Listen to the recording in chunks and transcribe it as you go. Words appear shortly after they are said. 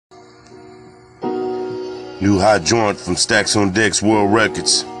New hot joint from Stacks on Decks World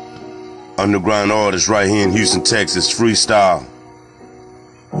Records. Underground artist right here in Houston, Texas. Freestyle.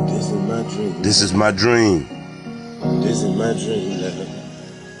 This is my dream. This is my dream. This is my dream now.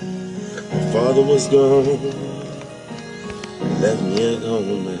 My father was gone. Left me at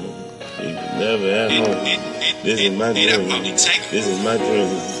home, man. He was never at home. This is my dream. This is my dream.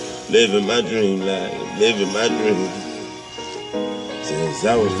 Living my dream life. Living my dream. Since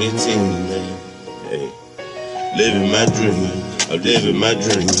I was 15, man. Hey. Living my dream. I'm living my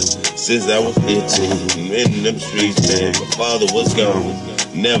dream. Since I was 15. In them streets, man. My father was gone.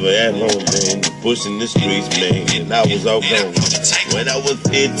 Never at home, man. Pushing the streets, man. And I was all gone. When I was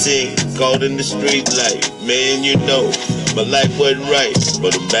 15, caught in the street life. Man, you know, my life wasn't right.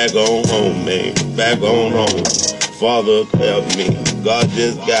 But I'm back on home, man. Back on home. Father helped me. God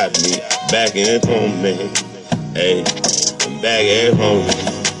just got me back at home, man. Hey, I'm back at home.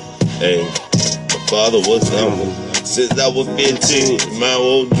 Hey, my father was gone. Since I was 15, my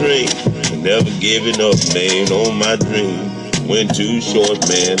old dream. Never giving up, man, on my dream. Went too short,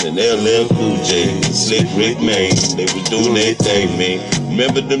 man, and LL Cool J, Slick Rick, man, they was doing their thing, man.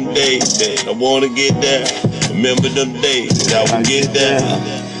 Remember them days that I wanna get down. Remember them days that I would get down.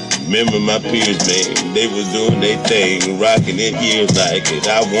 Remember my peers, man, they was doing their thing, rocking it years like it.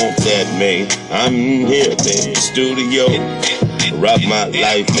 I want that, man. I'm here, man, studio. Rock my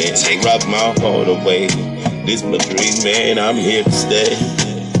life, man, rock my heart away. This my dream, man, I'm here to stay.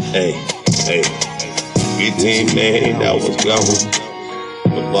 Hey, hey. 15, man, I was gone.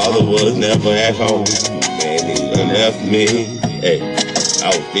 My father was never at home. Man, he done left me. Hey, I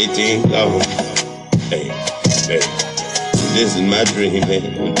was 15 gone. Hey, hey. This is my dream,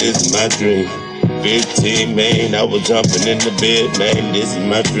 man. This is my dream. 15, man, I was jumping in the bed, man. This is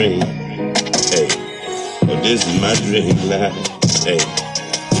my dream. Hey, oh, this is my dream life. Hey,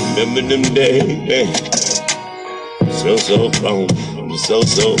 remember them days, man. So gone. I'm so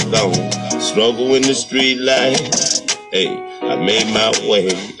gone. Struggle in the street life. Hey, I made my way.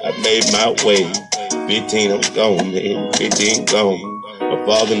 I made my way. 15, I'm gone, man. 15 gone. My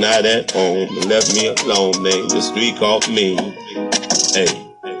father not at home. Left me alone, man. The street called me. Hey,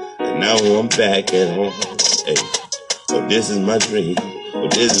 and now I'm back at home. Hey, oh, this is my dream. Oh,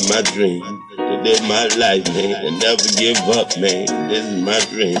 this is my dream. To live my life, man. And never give up, man. This is my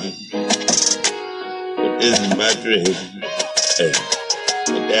dream. Oh, this is my dream. Hey.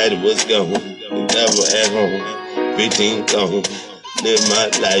 My daddy was gone, never at home. 15 gone, live my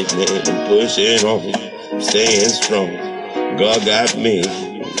life, man. I'm pushing on, I'm staying strong. God got me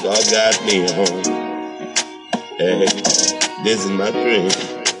home. Hey, this is my dream.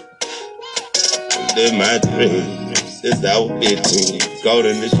 Live my dream. Since I was 15, caught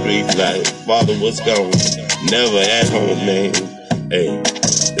in the street life. Father was gone, never at home, man. Hey,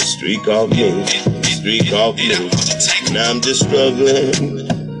 the street called me, the street called me. Now I'm just struggling.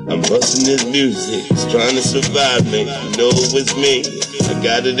 I'm hustling this music, just trying to survive, man. You know it's me. I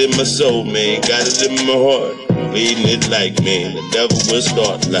got it in my soul, man. Got it in my heart. Bleeding it like, man. The devil will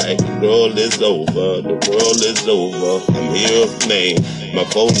start like the world is over. The world is over. I'm here, man. My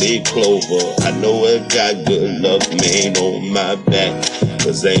 4-leaf clover. I know I got good luck, man, on my back.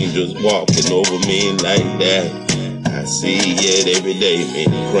 'Cause angels walking over me like that. I see it every day, man.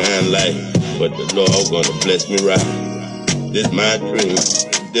 Crying like, but the Lord gonna bless me right. This my dream.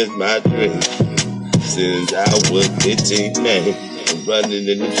 This my dream. Since I was 15, man, I'm running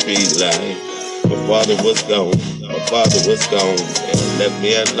in the street life. My father was gone. My father was gone. And left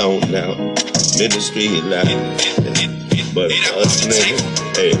me alone now. I'm in the street life. But us, man,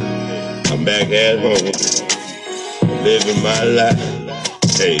 hey, I'm back at home. I'm living my life.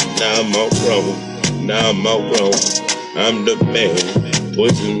 Hey, now I'm all grown. Now I'm all grown. I'm the man.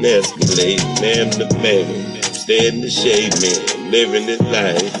 Pushing the escalade. Man, I'm the man. Stay in the shade, man. Living this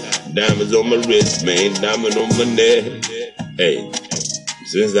life. Diamonds on my wrist, man. Diamond on my neck. Hey,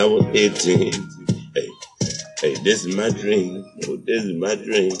 since I was 15. Hey, this is my dream. Oh, this is my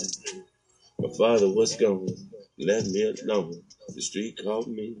dream. My father was gone. Left me alone. The street called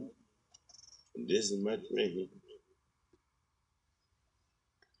me. This is my dream.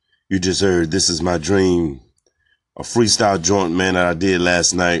 You just heard This Is My Dream, a freestyle joint, man, that I did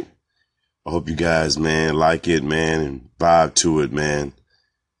last night. I hope you guys, man, like it, man, and vibe to it, man.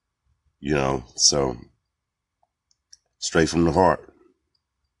 You know, so straight from the heart.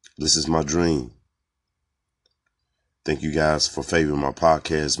 This is my dream. Thank you guys for favoring my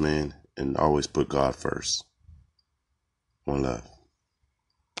podcast, man, and always put God first. One love.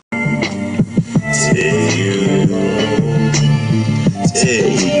 Take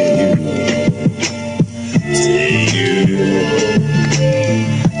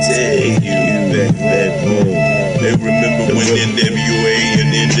you back home.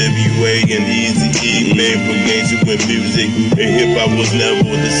 and Eazy-E, man, from gangsta with music. And hip-hop was never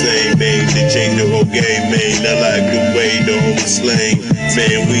the same, man. They changed the whole game, man. Not like the way the whole slang.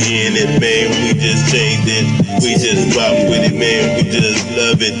 Man, we in it, man. We just changed it. We just rock with it, man. We just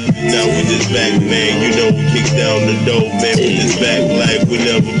love it. Now we just back, man. You know we kick down the door, man. We just back like we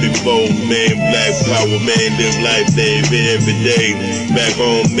never before, man. Black power, man. Live life, live every day. Back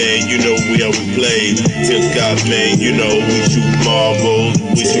home, man. You know we how we play. Tip cops, man. You know we shoot marbles.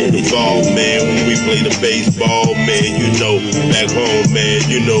 We shoot the ball, man. When we play the baseball, man. You know back home, man.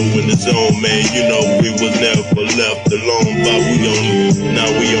 You know in the zone, man. You know we was never left alone, but we on. Now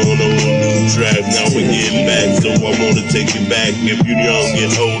we on a new track. Now we getting back, so I wanna take you back. If you young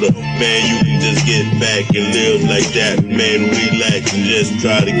and older, man, you can just get back and live like that. Man, relax and just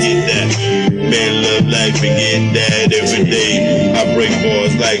try to get that. Man, love life and get that every day. I break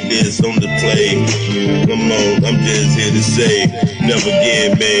bars like this on the play. Come on, I'm just here to say, never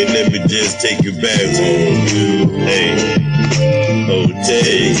again, man. Let me just take you back home. Hey, oh,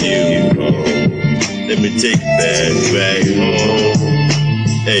 take you home. Let me take you back home.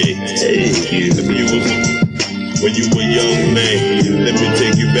 Hey, take you. When you were young, man, let me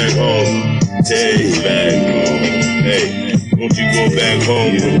take you back home. Take you back home. Hey, won't you go back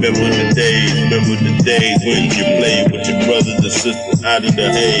home? Remember the days when you played with your brothers and sisters out in the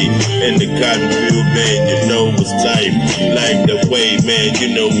hay and the cotton field, man. You know it was life that way, man.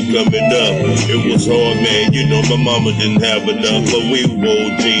 You know coming up, it was hard, man. You know my mama didn't have enough, but we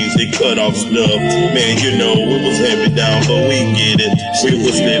wore jeans, they cut off stuff, man. You know it was heavy down, but we get it. We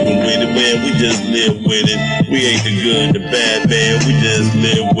was living with it, man. We just live with it. We ain't the good, the bad, man. We just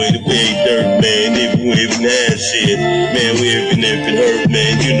live with it. We ain't dirt, man. If we even had shit, man. We even if it hurt,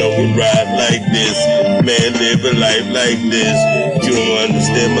 man. You know we ride like this, man. Live a life like this. You don't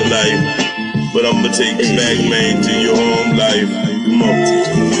understand my life, but I'ma take you back, man, to your home life. Come on,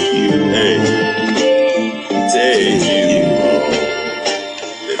 hey, take you home.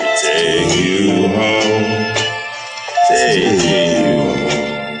 Let me take you home. Take you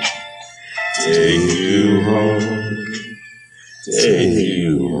home. Take you home. Take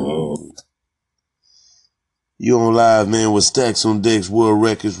you home. You on live, man, with Stacks on Decks World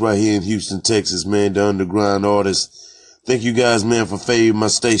Records right here in Houston, Texas, man. The underground artist. Thank you guys, man, for favoring my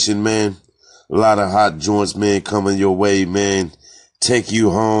station, man. A lot of hot joints, man, coming your way, man. Take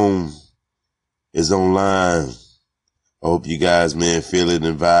You Home is online. I hope you guys, man, feel it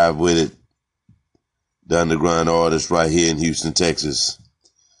and vibe with it. The underground artist right here in Houston, Texas.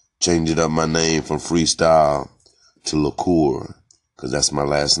 Changed up my name from Freestyle to LaCour, because that's my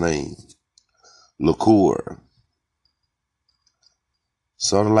last name. LaCour.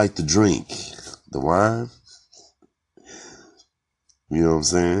 Sort of like the drink, the wine. You know what I'm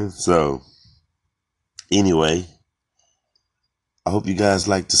saying? So, anyway, I hope you guys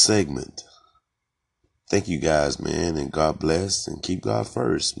like the segment. Thank you guys, man, and God bless, and keep God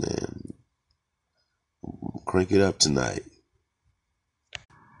first, man. Crank it up tonight.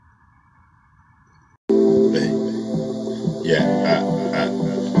 Yeah,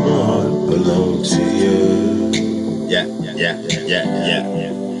 my heart belongs to you. Yeah.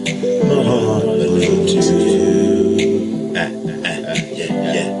 My heart belongs to you. Yeah.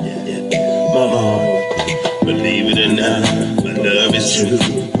 My heart, believe it or not, my love is true.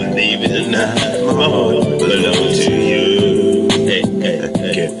 Believe it or not, my heart belongs to you. Hey,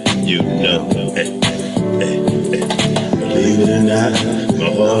 you know. Believe it or not, my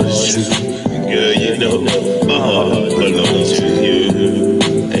heart is true. Girl, you know, my heart belongs to you.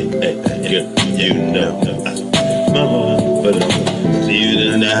 Girl, you know, my heart belongs. Believe it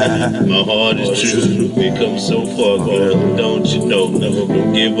or not, my heart is true. We come so far, girl, don't you know? Never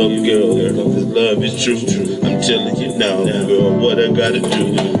gonna give up, girl, cause love is true. I'm telling you now, girl, what I gotta do.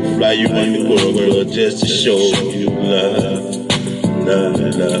 Fly you around the world, girl, just to show you love.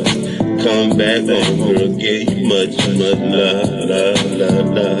 Come back home, girl, give you much love.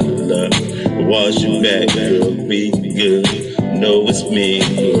 Wash your back, girl, be good. Know it's me,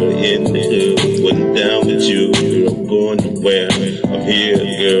 girl, in the hood. Wasn't down with you, girl, I'm going nowhere. I'm here,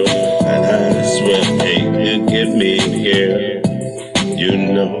 girl, and I swear, hey, look at me, girl. You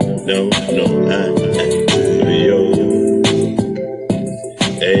know, I'm yo.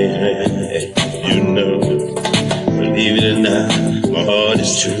 Hey, you know, believe it or not, my heart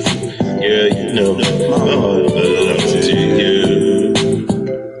is true. Girl, you know, my heart belongs to you.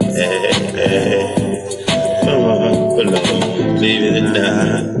 My heart belongs, believe it or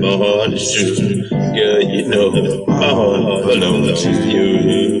not, my heart is true. Girl, you know, my heart belongs to you.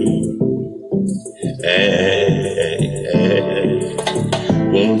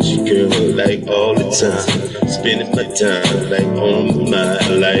 Won't want you, girl, like all the time. Spending my time like on my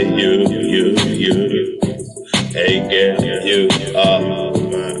mind, like you. Hey girl, you are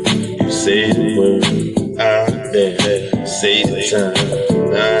mine. You say the word out there, say the time.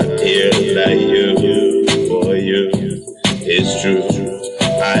 Not here like you, boy, you. It's true,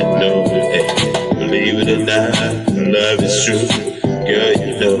 I know, hey, believe it or not, love is true. Girl,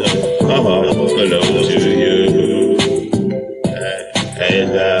 you know, my heart belongs to you. Hey,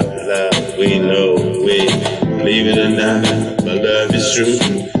 love, we know, believe it or not, my love is true.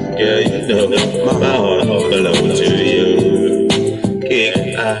 Girl, you know, my heart belongs to you.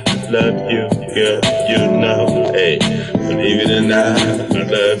 King, I love you, girl, you know, hey, believe it or not, my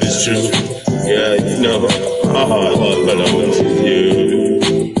love is true. Girl, you know, my heart belongs to you.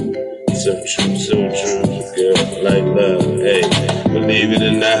 So true, girl, like love, hey, believe it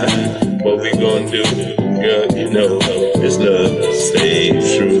or not, what we gonna do, girl, you know, it's love, stay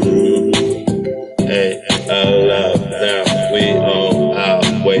true. Hey, our love, now we on our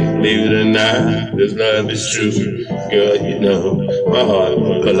way, believe it or not, this love is true. Girl, you know, my heart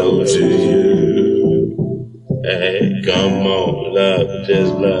belongs to you. Hey, come on, love,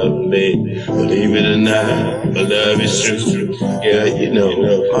 just love me. Believe it or not, my love is true. Girl, you know,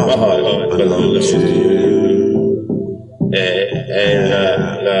 my heart belongs to you. Hey,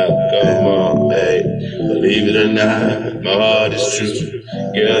 love, come on, hey. Believe it or not, my heart is true.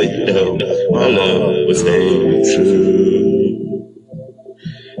 Girl, you know, my love will stay true.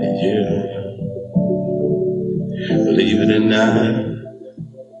 Yeah. Believe it or not,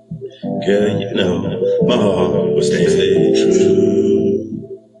 girl, you know, my heart will stay true.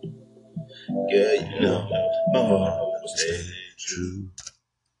 Girl, you know, my heart will stay true.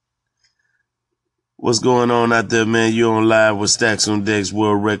 What's going on out there, man? You're on live with Stacks on Decks,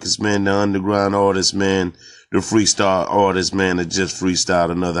 World Records, man, the underground artist, man, the freestyle artist, man, that just freestyled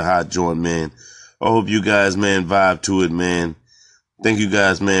another hot joint, man. I hope you guys, man, vibe to it, man. Thank you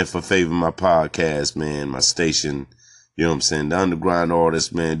guys, man, for favoring my podcast, man, my station. You know what I'm saying? The underground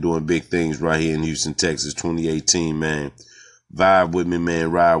artist, man, doing big things right here in Houston, Texas, 2018, man. Vibe with me,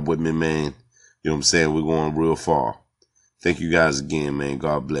 man. Ride with me, man. You know what I'm saying? We're going real far. Thank you guys again, man.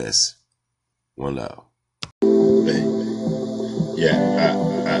 God bless. One love. Baby, yeah,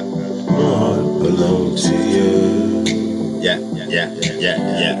 my heart belongs to you. Yeah.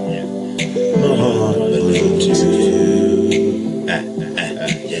 My heart belongs to you. Yeah.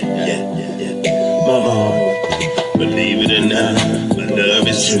 My heart, believe it or not, my love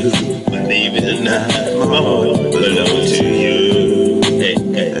is true. Believe it or not, my heart belongs to you. Hey,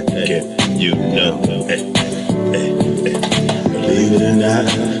 you know, hey. Believe it or not,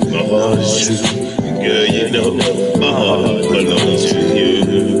 my heart is true. Girl, you know, my heart belongs to you.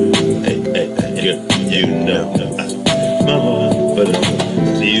 Hey, girl, you know, my heart belongs.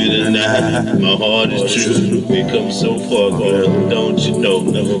 Believe it or not, my heart is true. We come so far, girl, don't you know?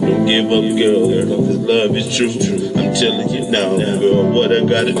 Don't give up, girl, cause love is true. I'm telling you now, girl, what I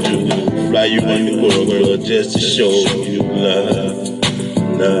gotta do. Fly you around the world, girl, just to show you love.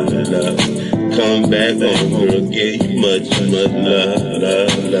 Come back home, girl, give you much love.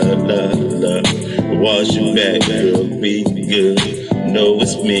 Wash your back, girl, be good. Know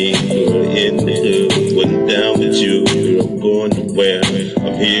it's me, girl, in the hood. Wasn't down with you, girl, I'm going to where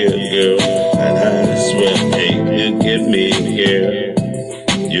I'm here, girl. And I swear, hey, look at me, girl.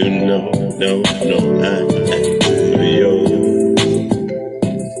 You know, no, I'm yo.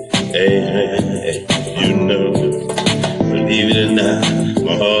 Hey, you know, believe it or not,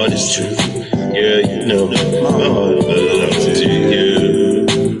 my heart is true. Girl, you know, my heart belongs to you.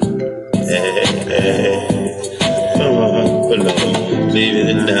 Hey, my heart belongs. Believe it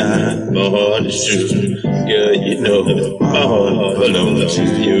or not, my heart is true. Girl, you know, my heart belongs to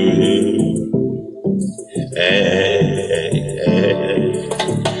you. Hey,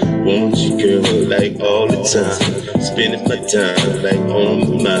 want you, girl, like all the time. Spending my time like on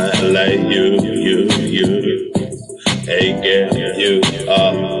my mind, like you. Hey, girl, you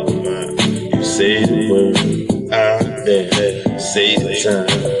are mine. You say the word out there, say the time.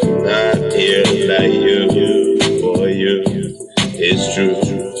 Not here like you, boy, you. It's true,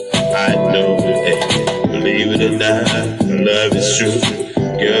 I know, hey, believe it or not, love is true.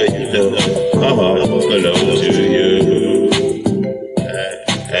 Girl, you know, my heart belongs to you.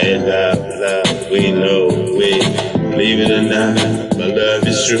 Hey, love, we know, believe it or not, my love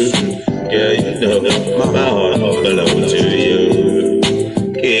is true. Girl, you know, my heart belongs to you.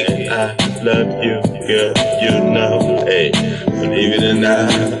 King, I love you, girl, you know, hey, believe it or not,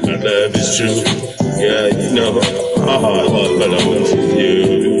 my love is true. Girl, you know, my heart belongs to you.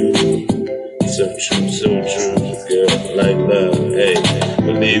 So true, girl, like love, hey,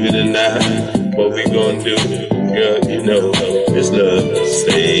 believe believe it or not, what we gonna do, girl, you know, this love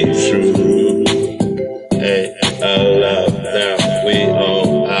stays true. Hey, our love now, we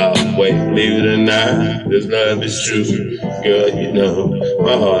on our way, believe it or not, this love is true. Girl, you know,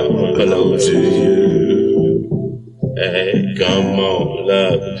 my heart belongs to you. Hey, come on,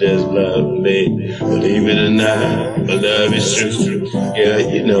 love, just love me. Believe it or not, my love is true. Girl,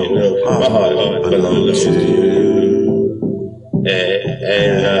 you know, my heart belongs to you. Hey,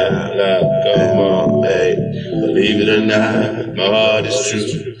 love, come on, hey. Believe it or not, my heart is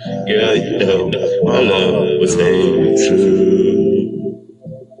true. Girl, you know, my love will stay true.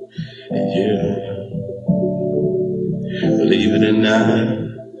 Yeah. Believe it or not,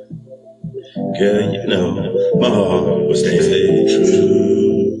 girl, you know, my heart will stay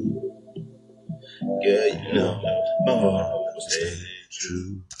true. Girl, you know, my heart will stay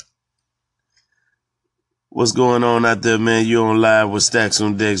true. What's going on out there, man? You on live with Stacks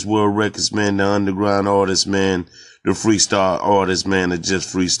on Decks, World Records, man, the underground artist, man, the freestyle artist, man, that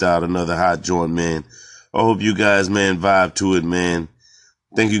just freestyled another hot joint, man. I hope you guys, man, vibe to it, man.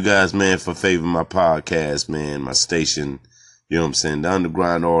 Thank you guys, man, for favoring my podcast, man, my station. You know what I'm saying? The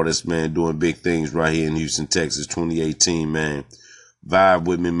underground artist, man, doing big things right here in Houston, Texas, 2018, man. Vibe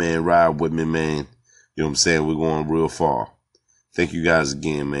with me, man. Ride with me, man. You know what I'm saying? We're going real far. Thank you guys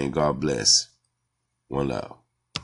again, man. God bless. One love.